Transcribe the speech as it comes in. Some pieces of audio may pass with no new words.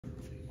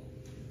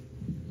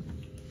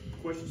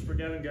Questions for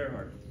Gavin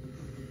Gerhardt?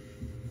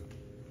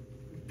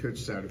 Coach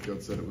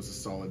Satterfield said it was a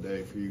solid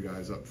day for you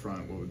guys up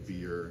front. What would be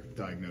your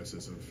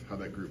diagnosis of how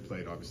that group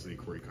played? Obviously,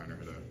 Corey Kiner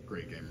had a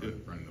great game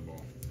running the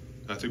ball.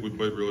 I think we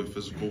played really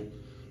physical.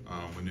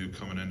 We knew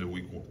coming into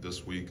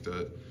this week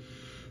that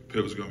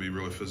Pitt was going to be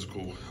really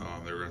physical.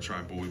 They were going to try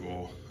and bully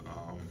ball,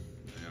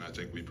 and I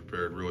think we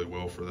prepared really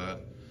well for that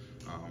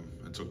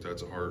and took that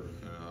to heart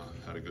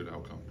and had a good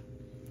outcome.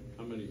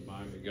 How many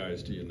Miami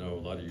guys do you know?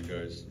 A lot of you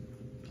guys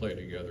play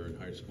together in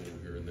high school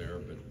here and there,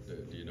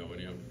 but do you know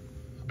any of them?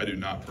 I do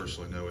not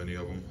personally know any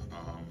of them.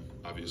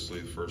 Obviously,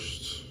 the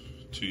first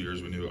 2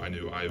 years I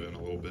knew Ivan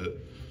a little bit,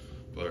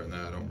 but other than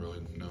that, I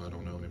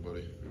don't know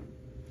anybody.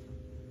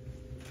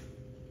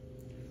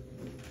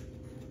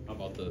 How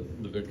about the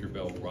Victor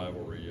Bell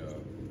rivalry?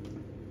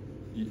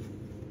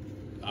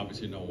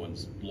 Obviously, no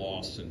one's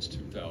lost since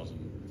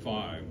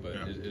 2005, but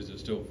is it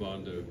still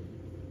fun to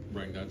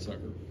bring that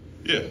sucker?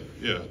 Yeah.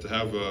 To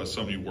have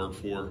something you work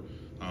for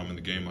in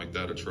the game like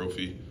that, a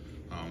trophy,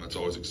 that's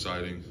always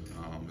exciting.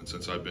 And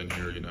since I've been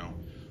here,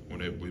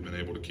 we've been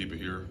able to keep it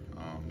here,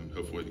 and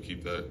hopefully to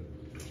keep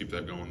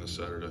that going this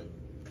Saturday.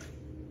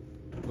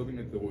 Looking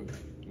at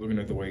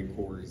the way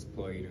Corey's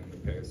played in the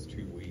past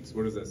 2 weeks,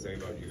 what does that say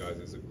about you guys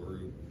as a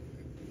group?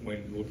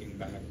 When looking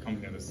back,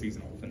 coming into the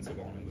season, offensive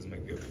line was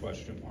maybe a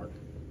question mark.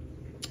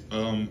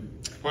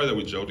 Probably that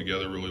we gel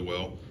together really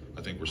well.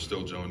 I think we're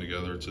still gelling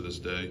together to this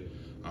day.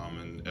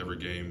 And every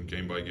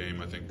game by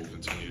game, I think we'll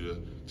continue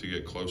to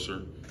get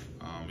closer.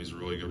 He's a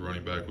really good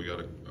running back. We got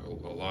a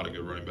lot of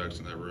good running backs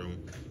in that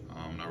room,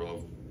 and I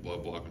love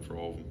blocking for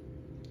all of them.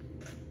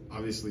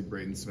 Obviously,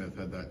 Braden Smith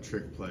had that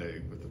trick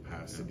play with the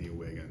pass to D.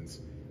 Wiggins.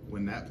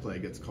 When that play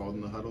gets called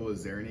in the huddle,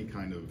 is there any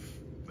kind of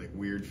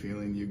weird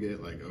feeling you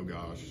get, like, oh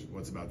gosh,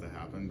 what's about to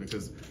happen?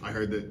 Because I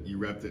heard that you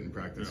repped it in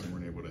practice and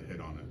weren't able to hit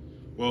on it.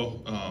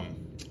 Well,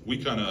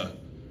 we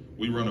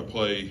run a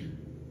play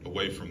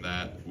away from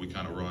that. We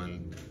kind of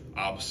run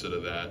opposite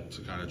of that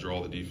to kind of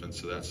draw the defense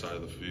to that side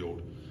of the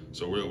field.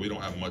 So we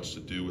don't have much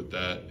to do with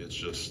that. It's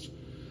just,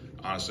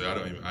 honestly, I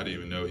didn't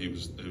even know he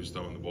was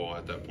throwing the ball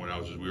at that point.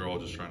 We were all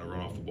just trying to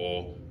run off the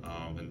ball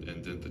and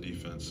dent the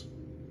defense.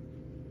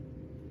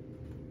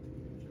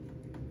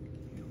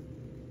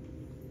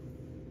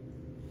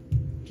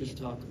 Just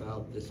talk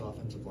about this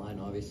offensive line.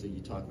 Obviously,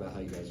 you talk about how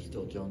you guys are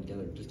still gelling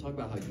together. Just talk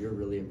about how you're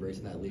really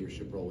embracing that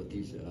leadership role with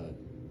these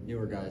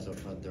newer guys up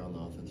front there on the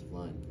offensive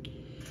line.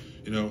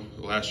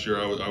 Last year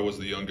I was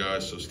the young guy,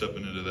 so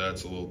stepping into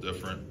that's a little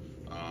different.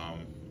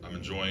 I'm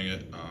enjoying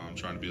it. I'm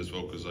trying to be as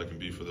vocal as I can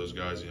be for those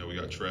guys. We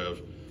got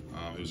Trev,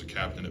 who's a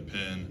captain at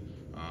Penn,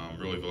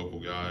 really vocal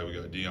guy. We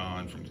got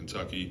Dion from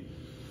Kentucky,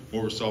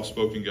 more of a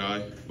soft-spoken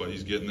guy, but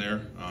he's getting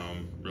there.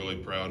 Really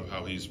proud of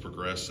how he's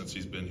progressed since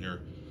he's been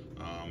here.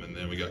 And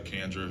then we got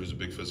Kandra, who's a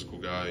big physical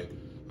guy,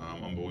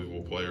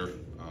 unbelievable player.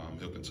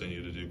 He'll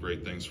continue to do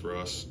great things for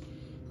us.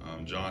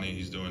 Johnny,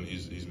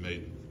 he's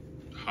made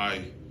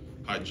high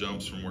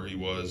jumps from where he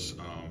was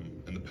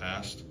in the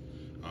past.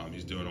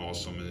 He's doing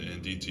awesome,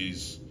 and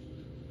DT's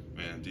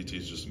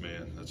just a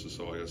man. That's just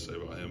all I got to say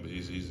about him. But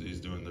he's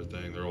doing their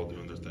thing. They're all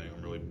doing their thing.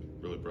 I'm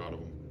really proud of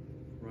them.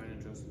 Ryan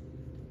and Justin.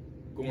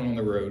 Going on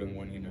the road and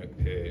winning at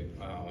Pitt,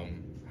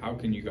 how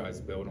can you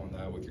guys build on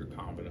that with your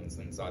confidence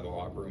inside the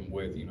locker room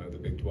with the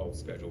Big 12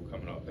 schedule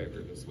coming up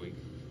after this week?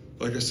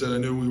 Like I said, I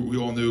knew we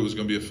all knew it was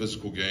going to be a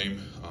physical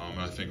game, and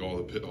I think all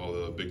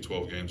the Big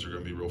 12 games are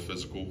going to be real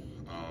physical.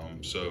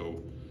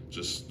 So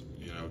just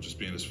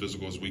being as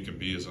physical as we can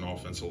be as an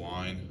offensive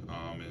line,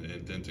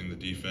 and denting the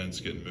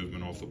defense, getting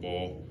movement off the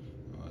ball.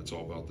 It's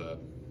all about that.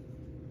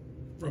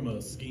 From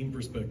a scheme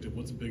perspective,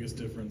 what's the biggest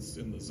difference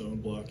in the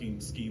zone blocking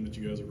scheme that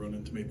you guys are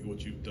running to maybe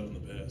what you've done in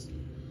the past?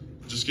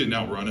 Just getting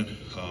out running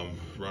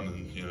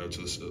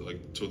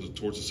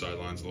towards the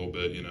sidelines a little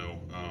bit.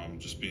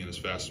 Just being as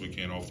fast as we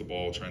can off the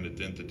ball, trying to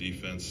dent the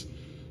defense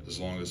as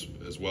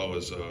well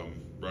as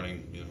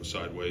running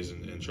sideways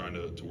and trying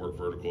to work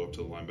vertical up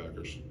to the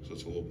linebackers. So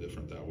it's a little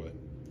different that way.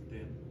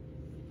 Dan.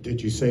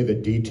 Did you say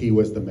that DT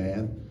was the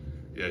man?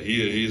 Yeah,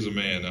 he is a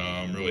man.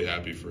 I'm really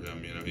happy for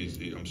him.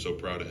 I'm so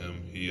proud of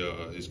him.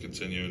 He's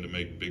continuing to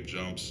make big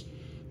jumps.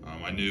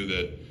 I knew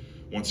that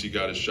once he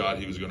got his shot,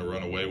 he was going to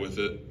run away with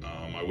it.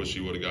 I wish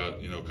he would have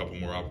got a couple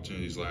more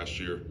opportunities last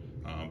year.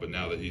 But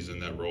now that he's in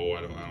that role,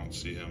 I don't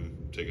see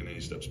him taking any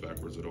steps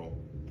backwards at all.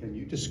 Can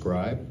you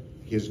describe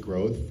his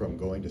growth from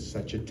going to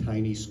such a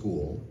tiny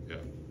school,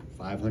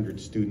 500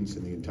 students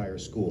in the entire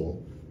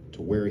school,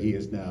 to where he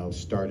is now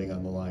starting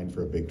on the line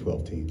for a Big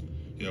 12 team?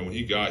 When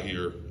he got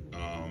here,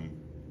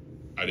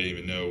 I didn't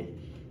even know.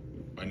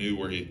 I knew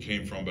where he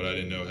came from, but I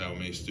didn't know how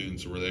many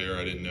students were there.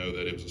 I didn't know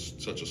that it was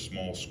such a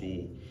small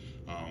school.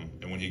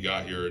 And when he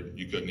got here,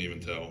 you couldn't even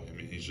tell. I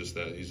mean, he's just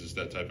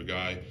that type of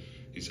guy.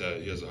 He's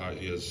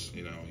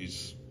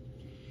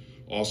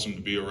awesome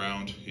to be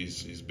around.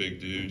 He's a big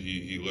dude.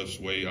 He lifts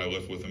weight. I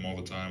lift with him all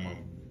the time.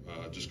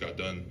 I just got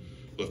done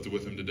lifted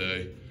with him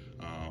today,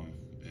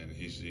 and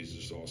he's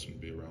just awesome to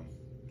be around.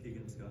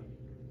 Keegan, Scott.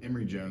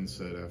 Emory Jones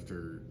said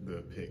after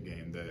the Pitt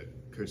game that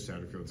Coach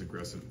Satterfield's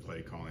aggressive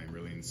play calling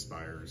really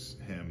inspires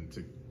him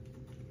to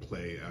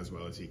play as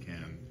well as he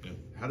can. Yeah.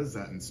 How does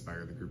that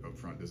inspire the group up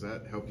front? Does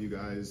that help you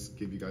guys,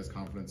 give you guys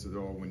confidence at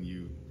all when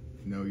you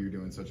know you're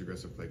doing such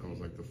aggressive play calls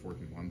like the 4th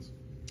and 1s?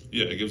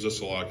 Yeah, it gives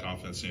us a lot of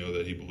confidence,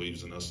 that he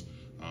believes in us.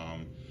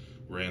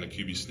 Ran a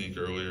QB sneak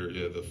earlier.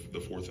 Yeah, the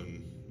 4th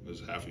and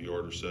was half a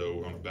yard or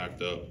so on a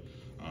backed up,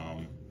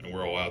 and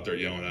we're all out there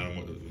yelling at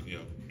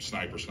him,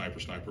 sniper, sniper,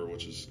 sniper,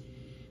 which is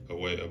a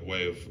way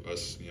of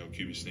us,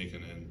 QB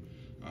sneaking, and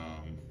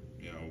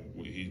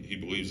he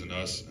believes in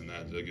us, and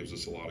that gives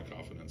us a lot of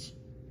confidence.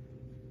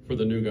 For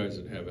the new guys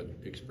that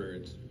haven't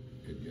experienced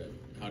it yet,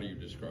 how do you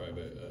describe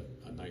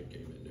a night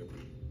game at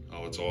Newbern?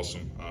 Oh, it's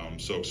awesome. I'm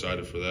so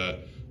excited for that.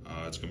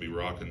 It's going to be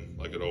rocking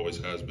like it always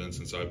has been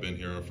since I've been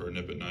here for a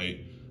nip at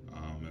night,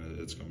 and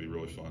it's going to be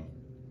really fun.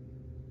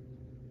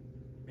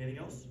 Anything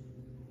else?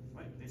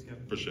 All right, thanks,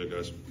 Kevin. Appreciate it,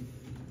 guys.